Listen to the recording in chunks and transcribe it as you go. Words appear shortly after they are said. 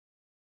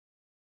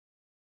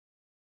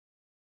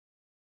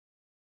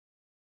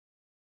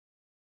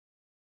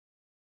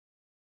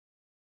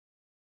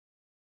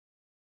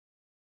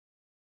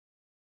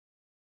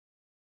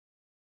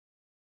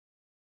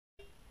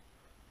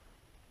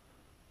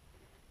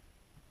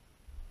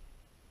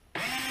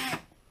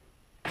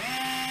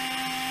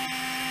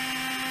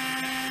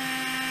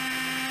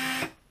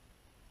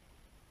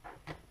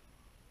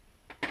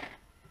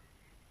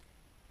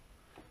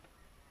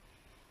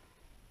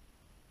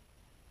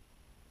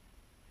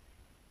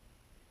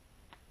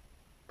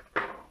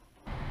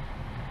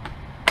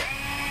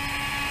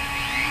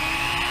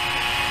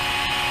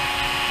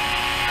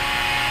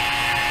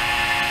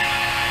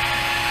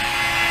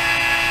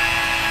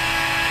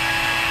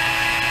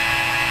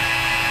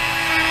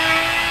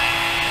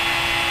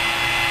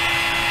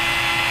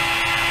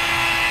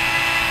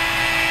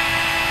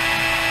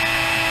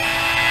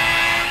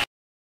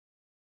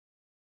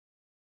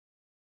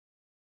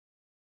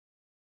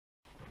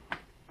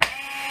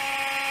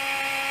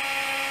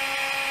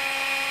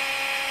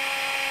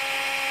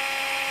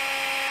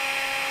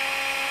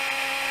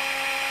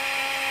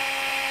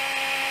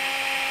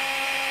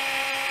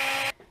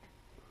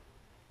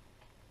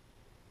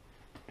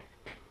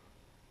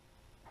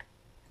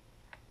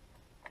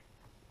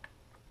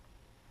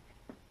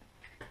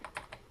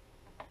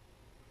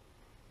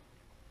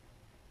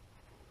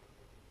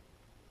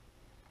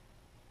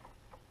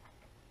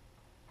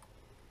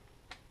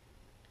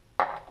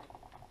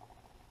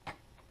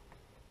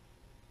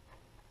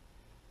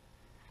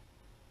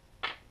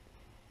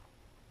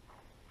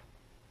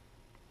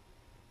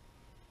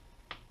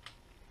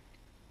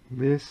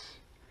This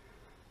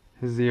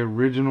is the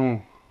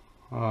original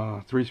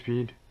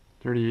 3-speed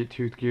 38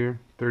 tooth gear,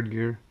 third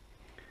gear.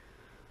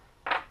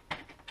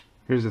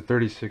 Here's the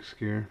 36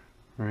 gear,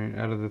 right,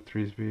 out of the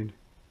 3-speed.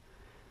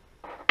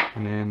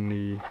 And then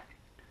the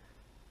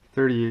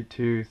 38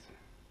 tooth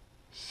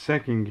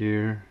second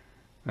gear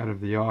out of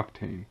the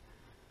octane.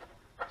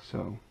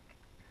 So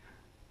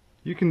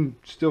you can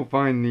still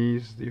find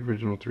these, the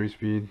original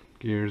 3-speed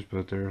gears,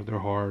 but they're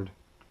hard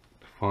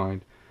to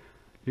find.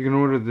 You can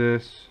order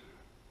this,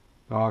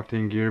 the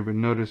octane gear, but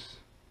notice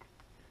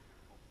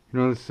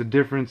the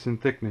difference in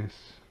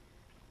thickness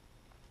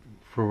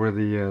for where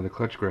the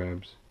clutch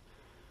grabs,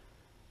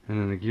 and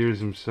then the gears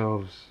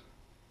themselves.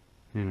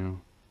 The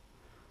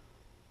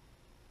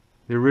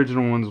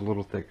original one's a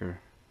little thicker,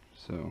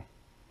 so,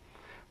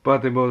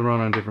 but they both run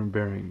on different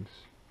bearings.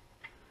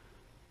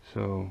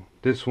 So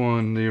this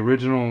one, the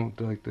original,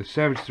 like the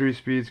Savage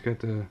 3-speed's got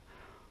the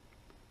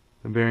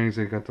bearings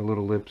that got the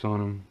little lips on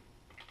them,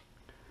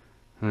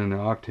 and then the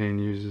octane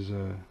uses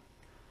a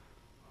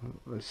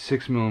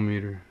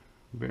 6mm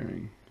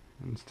bearing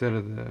instead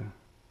of the,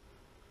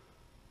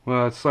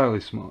 well, it's slightly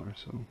smaller,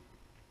 so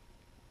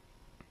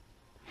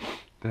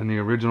than the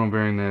original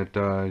bearing that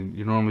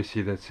you normally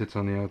see that sits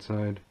on the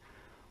outside,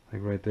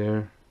 like right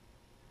there.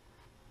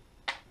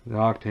 The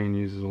octane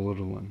uses a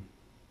little one,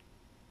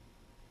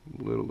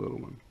 little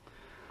one.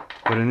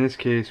 But in this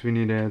case, we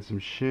need to add some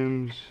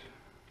shims.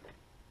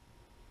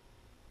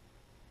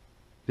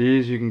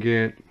 These you can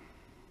get,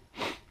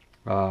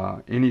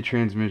 any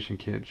transmission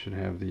kit should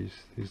have these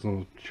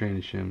little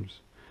tranny shims.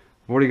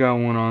 I've already got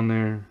one on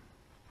there.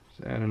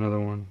 Let's add another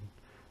one.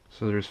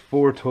 So there's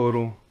 4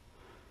 total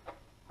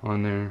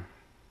on there.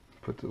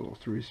 Put the little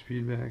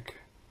 3-speed back.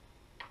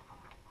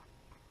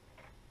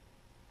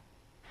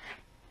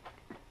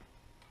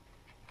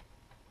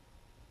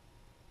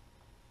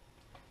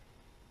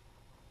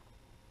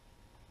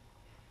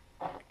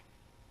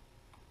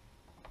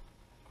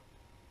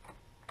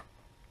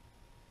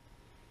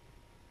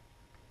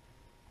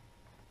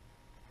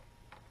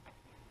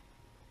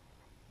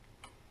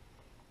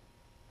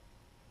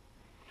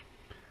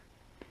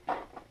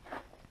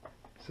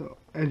 So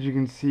as you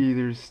can see,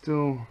 there's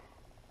still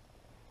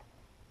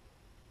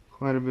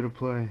quite a bit of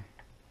play.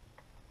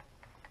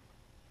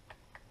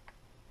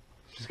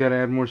 Just gotta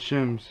add more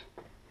shims.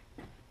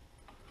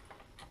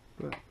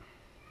 But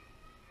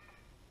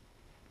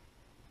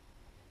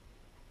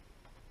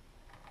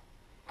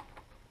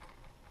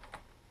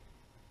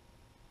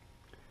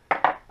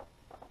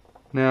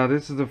now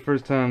this is the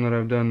first time that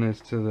I've done this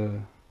to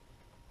the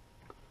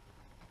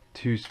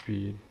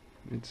 2-speed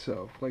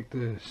itself, like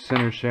the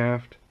center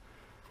shaft.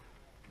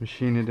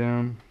 Machine it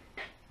down.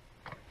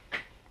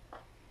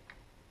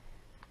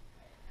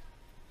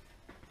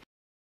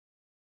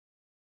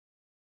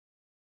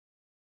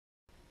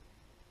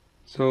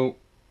 So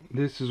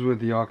this is with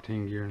the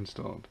octane gear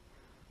installed.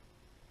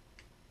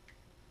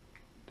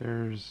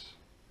 That's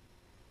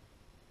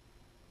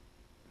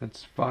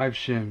 5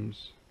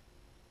 shims,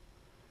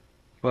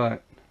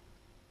 but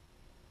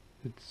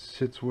it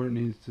sits where it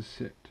needs to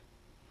sit.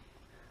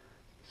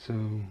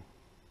 So,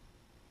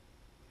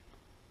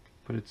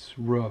 but it's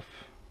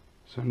rough,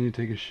 so I need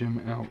to take a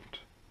shim out.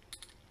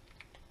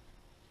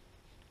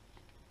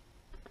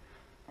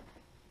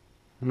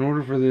 In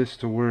order for this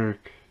to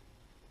work,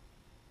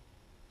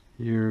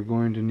 you're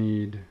going to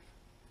need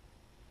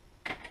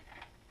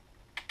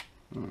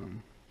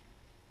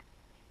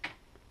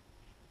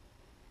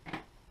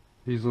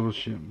these little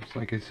shims,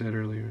 like I said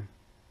earlier.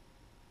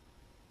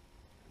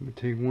 I'm going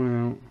to take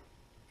one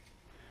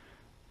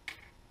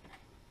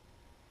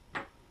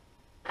out,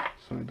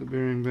 slide the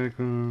bearing back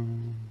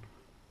on.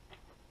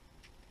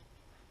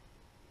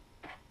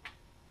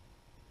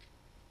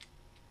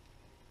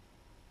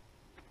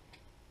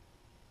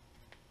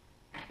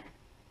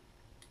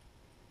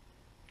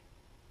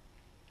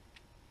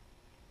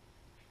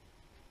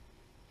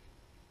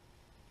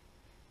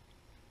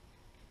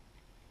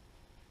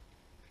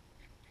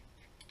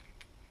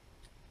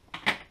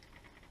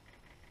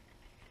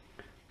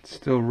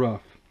 Still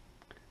rough,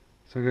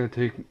 so I gotta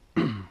take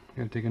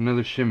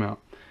another shim out.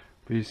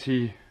 But you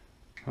see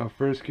how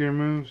first gear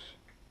moves?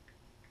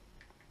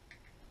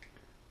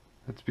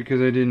 That's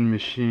because I didn't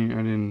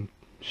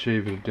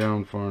shave it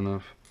down far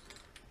enough,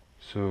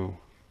 so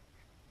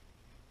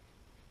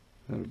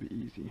that'll be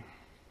easy.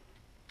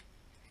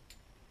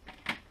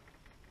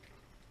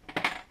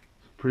 So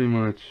pretty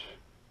much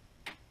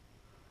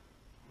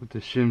with the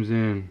shims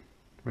in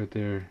right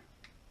there,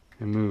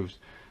 it moves.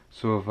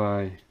 So if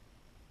I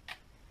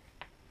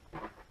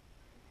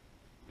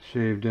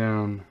shave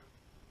down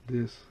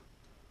this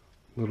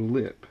little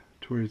lip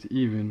to where it's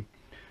even,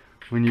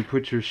 when you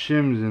put your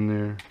shims in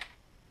there,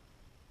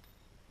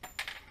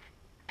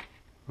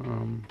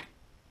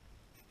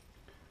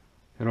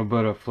 it'll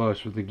butt up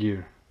flush with the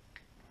gear,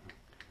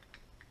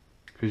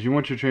 because you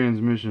want your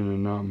transmission to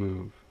not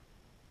move,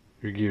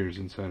 your gears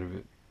inside of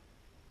it,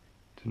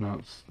 to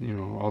not,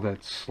 all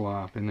that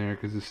slop in there,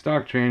 because the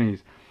stock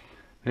trannies,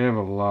 they have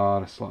a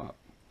lot of slop.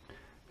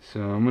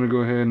 So I'm gonna go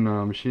ahead and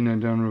machine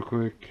that down real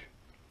quick,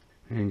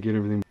 and get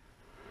everything.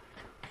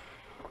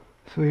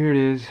 So here it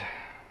is.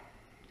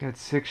 Got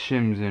 6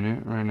 shims in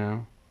it right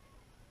now.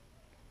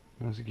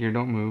 Notice the gear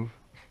don't move.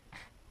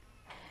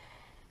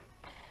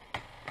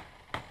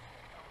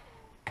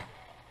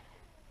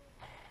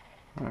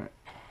 Alright.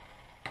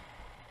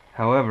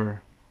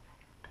 However,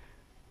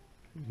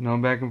 there's no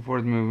back and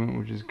forth movement,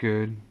 which is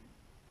good.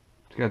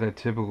 It's got that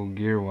typical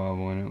gear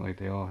wobble in it, like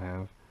they all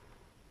have.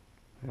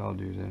 They all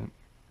do that.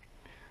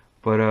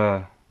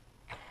 But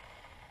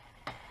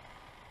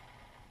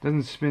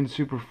doesn't spin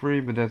super free,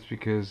 but that's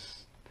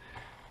because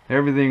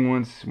everything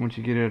once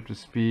you get it up to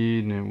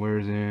speed and it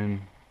wears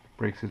in,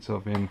 breaks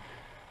itself in,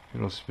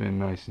 it'll spin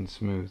nice and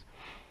smooth.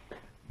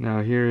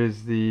 Now here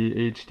is the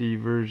HD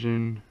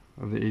version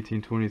of the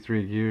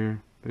 1823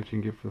 gear that you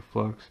can get for the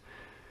Flux.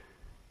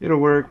 It'll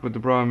work, but the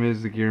problem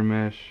is the gear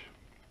mesh.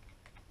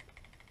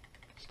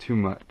 It's too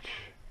much.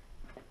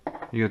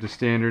 You got the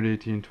standard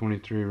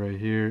 1823 right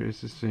here.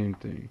 It's the same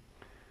thing.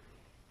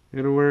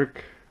 It'll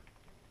work.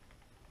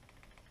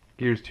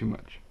 Gear's too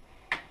much.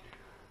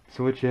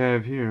 So what you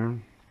have here,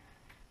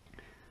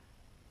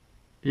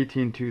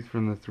 18 tooth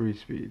from the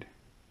 3-speed,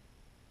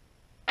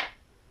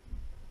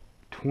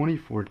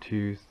 24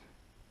 tooth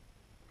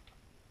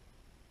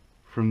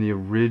from the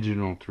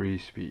original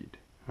 3-speed.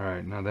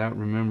 Alright, now that,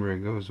 remember, it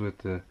goes with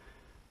the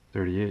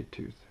 38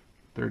 tooth,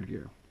 3rd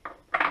gear.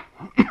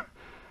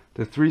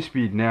 The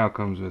 3-speed now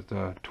comes with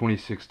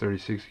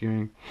 26-36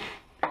 gearing,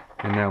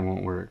 and that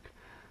won't work.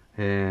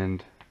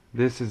 And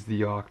this is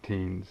the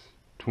Octane's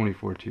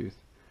 24 tooth.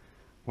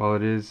 While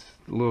it is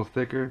a little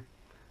thicker,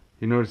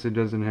 you notice it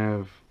doesn't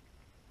have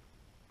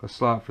a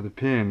slot for the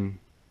pin,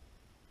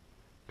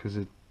 because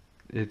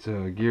it's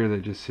a gear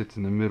that just sits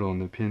in the middle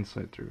and the pin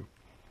slide through,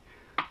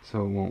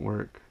 so it won't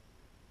work.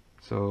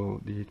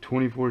 So the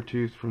 24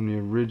 tooth from the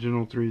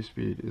original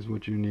 3-speed is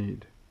what you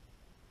need.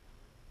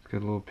 It's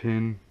got a little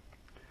pin,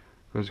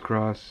 goes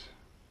across.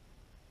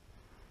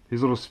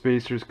 These little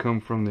spacers come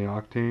from the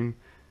Octane,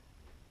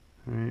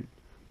 right?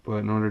 But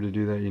in order to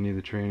do that, you need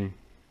the tranny.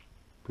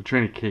 The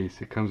tranny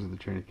case. It comes with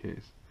the tranny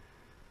case.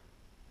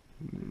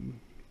 And then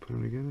put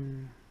them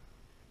together.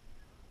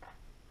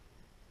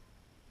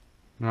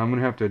 Now I'm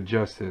gonna have to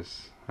adjust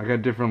this. I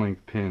got different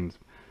length pins,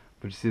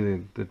 but you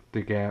see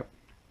the gap.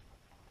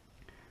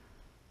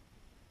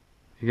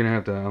 I'm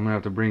gonna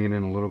have to bring it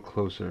in a little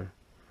closer,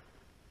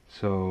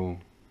 so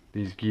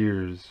these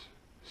gears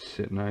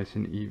sit nice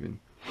and even.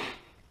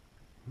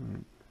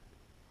 Right.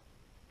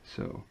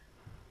 So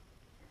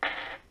let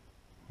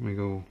me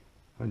go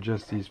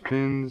adjust these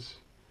pins.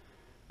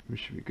 We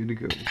should be good to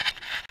go.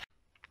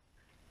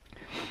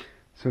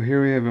 So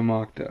here we have it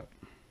mocked up,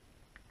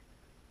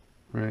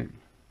 right?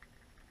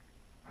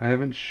 I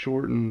haven't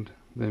shortened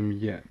them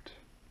yet,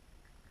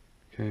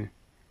 okay?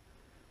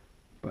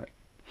 But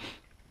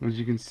as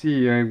you can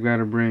see, I've got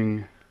to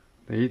bring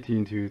the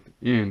 18 tooth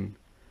in.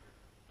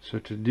 So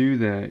to do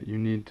that, you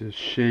need to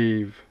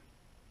shave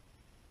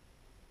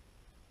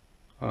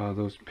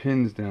those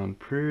pins down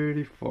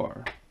pretty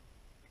far.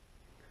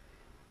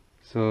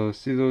 So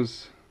see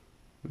those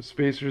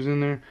spacers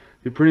in there?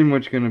 You're pretty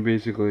much going to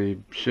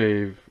basically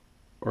shave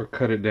or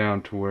cut it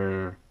down to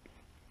where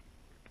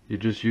you're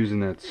just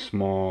using that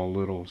small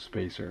little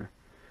spacer,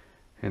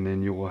 and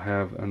then you will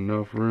have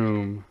enough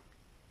room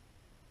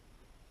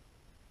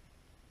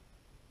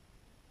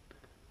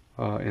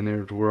in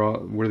there to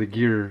where the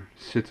gear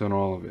sits on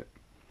all of it.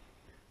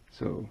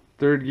 So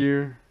 3rd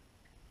gear,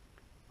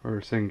 or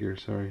 2nd gear,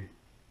 sorry,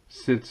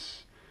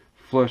 sits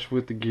flush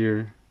with the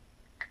gear,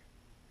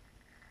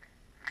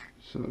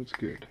 so it's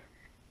good.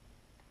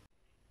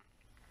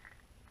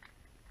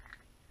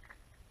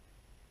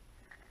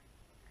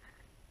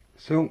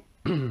 So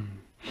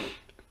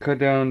cut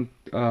down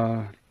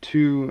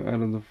 2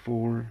 out of the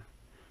 4,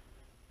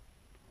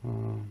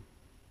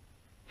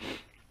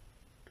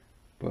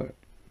 but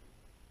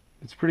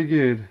it's pretty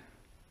good.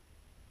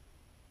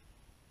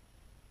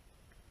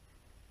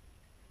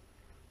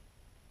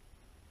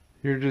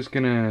 You're just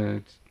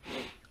gonna,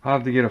 I'll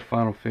have to get a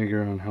final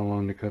figure on how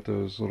long to cut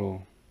those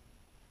little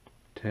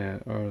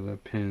the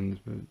pins,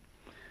 but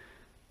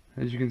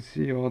as you can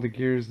see, all the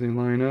gears, they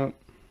line up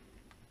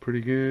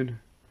pretty good.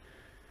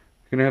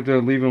 Gonna have to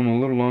leave them a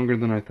little longer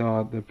than I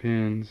thought, the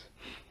pins,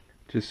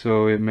 just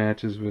so it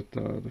matches with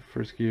the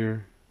 1st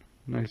gear,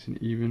 nice and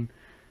even.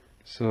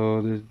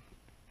 So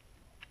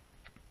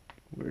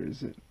where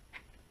is it?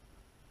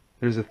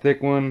 There's a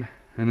thick one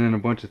and then a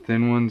bunch of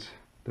thin ones.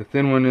 The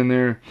thin one in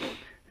there,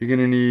 you're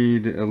gonna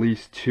need at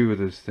least 2 of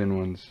those thin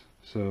ones.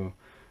 So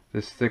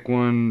this thick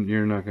one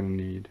you're not gonna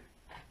need.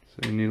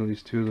 So you need at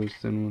least 2 of those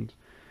thin ones.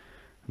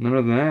 And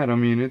other than that, I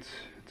mean, it's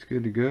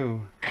good to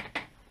go.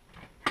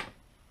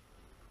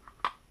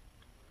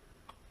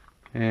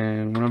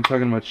 And when I'm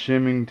talking about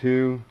shimming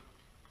too,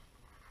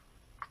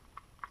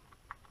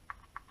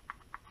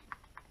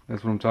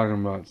 that's what I'm talking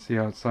about. See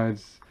how it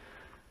slides?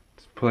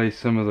 Let's place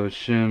some of those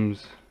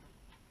shims.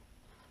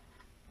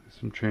 There's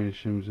some tranny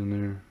shims in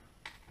there.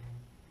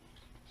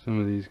 Some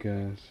of these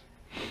guys.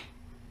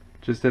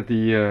 Just at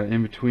the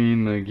in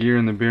between the gear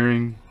and the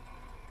bearing.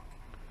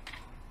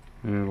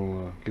 and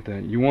it'll get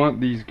that. You want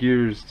these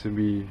gears to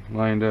be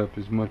lined up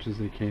as much as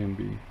they can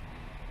be.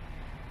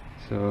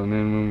 So, and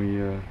then when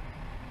we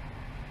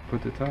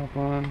put the top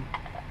on,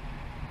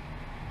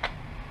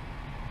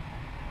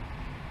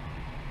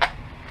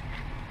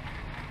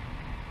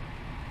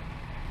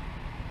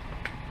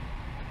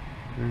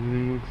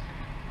 everything looks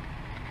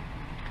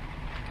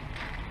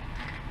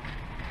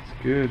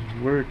good,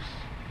 works.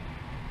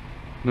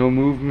 No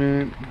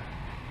movement.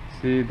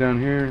 See down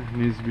here, it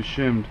needs to be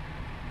shimmed.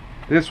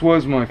 This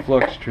was my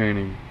flux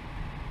training.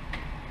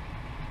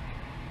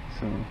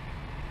 So,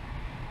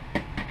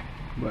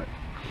 but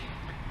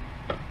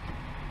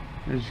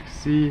as you can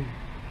see,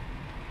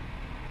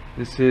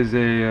 this is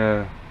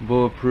a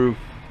bulletproof.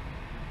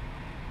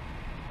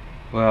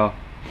 Well,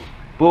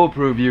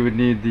 bulletproof, you would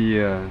need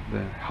the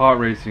hot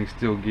racing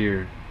steel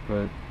gear,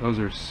 but those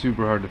are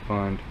super hard to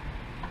find.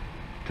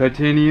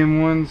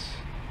 Titanium ones,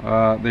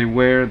 they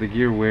wear, the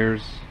gear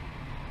wears,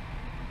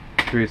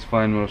 creates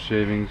fine metal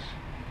shavings.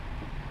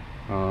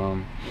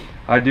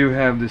 I do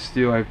have this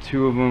steel, I have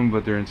 2 of them,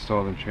 but they're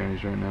installed in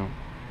trannies right now.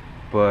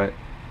 But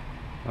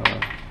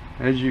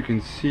as you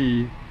can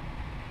see,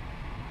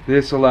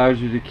 this allows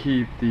you to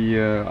keep the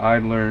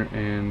idler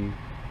and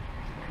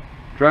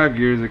drive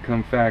gears that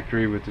come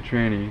factory with the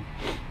tranny,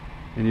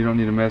 and you don't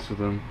need to mess with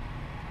them.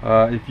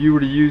 If you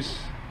were to use,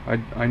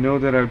 I know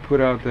that I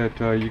put out that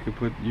you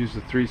could use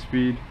the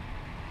 3-speed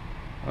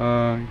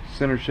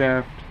center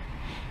shaft.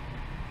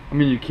 I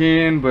mean, you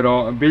can,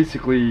 but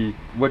basically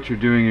what you're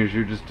doing is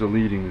you're just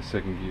deleting the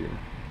second gear.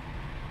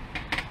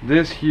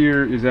 This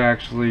here is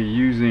actually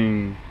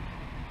using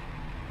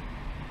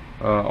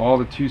all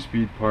the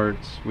 2-speed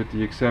parts, with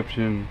the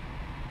exception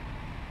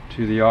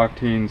to the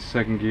Octane's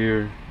second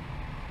gear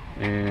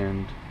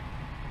and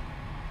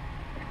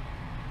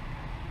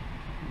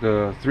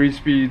the 3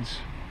 speeds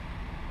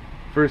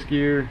first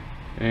gear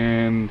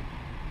and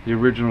the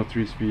original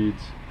 3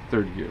 speeds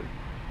third gear.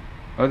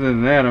 Other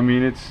than that, I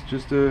mean, it's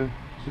just a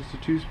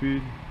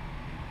 2-speed,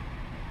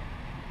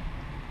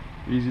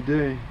 easy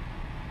day,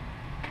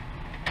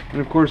 and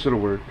of course it'll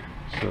work.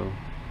 So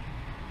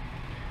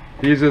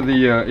these are the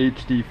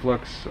HD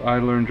Flux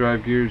idler and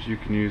drive gears. You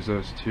can use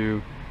those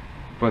too,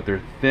 but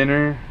they're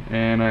thinner,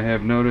 and I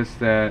have noticed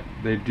that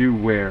they do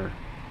wear,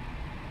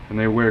 and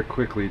they wear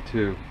quickly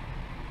too.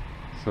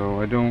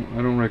 So I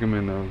don't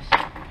recommend those.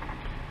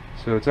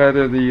 So it's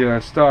either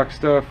the stock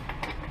stuff,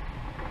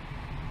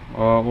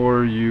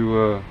 or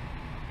you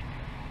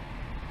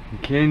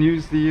can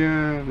use the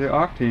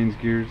Octane's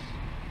gears.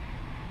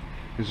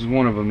 This is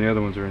one of them. The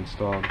other ones are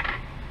installed,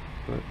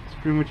 but it's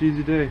pretty much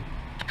easy day.